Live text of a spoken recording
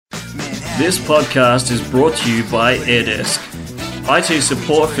This podcast is brought to you by AirDesk, IT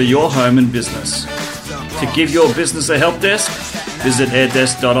support for your home and business. To give your business a help desk, visit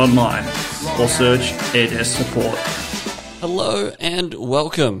airdesk.online or search AirDesk support. Hello and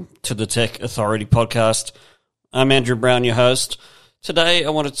welcome to the Tech Authority Podcast. I'm Andrew Brown, your host. Today I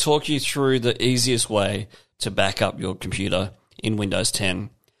want to talk you through the easiest way to back up your computer in Windows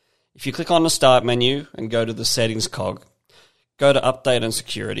 10. If you click on the Start menu and go to the Settings cog, go to Update and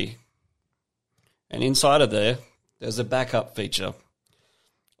Security. And inside of there, there's a backup feature.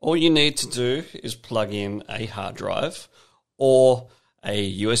 All you need to do is plug in a hard drive or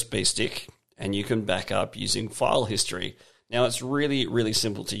a USB stick, and you can back up using file history. Now, it's really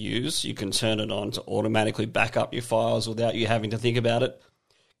simple to use. You can turn it on to automatically back up your files without you having to think about it.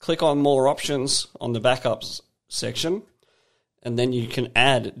 Click on More Options on the Backups section, and then you can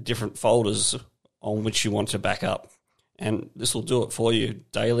add different folders on which you want to back up. And this will do it for you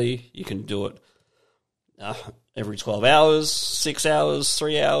daily. You can do it every 12 hours, 6 hours,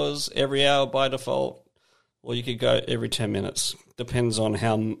 3 hours, every hour by default, or you could go every 10 minutes. Depends on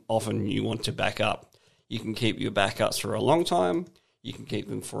how often you want to back up. You can keep your backups for a long time. You can keep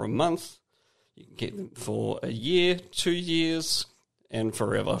them for a month. You can keep them for a year, 2 years, and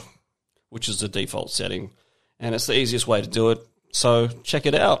forever, which is the default setting. And it's the easiest way to do it, so check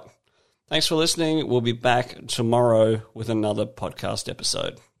it out. Thanks for listening. We'll be back tomorrow with another podcast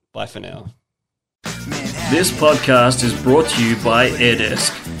episode. Bye for now. This podcast is brought to you by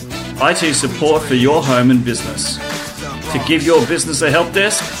AirDesk, IT support for your home and business. To give your business a help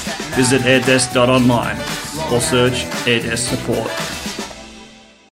desk, visit airdesk.online or search AirDesk support.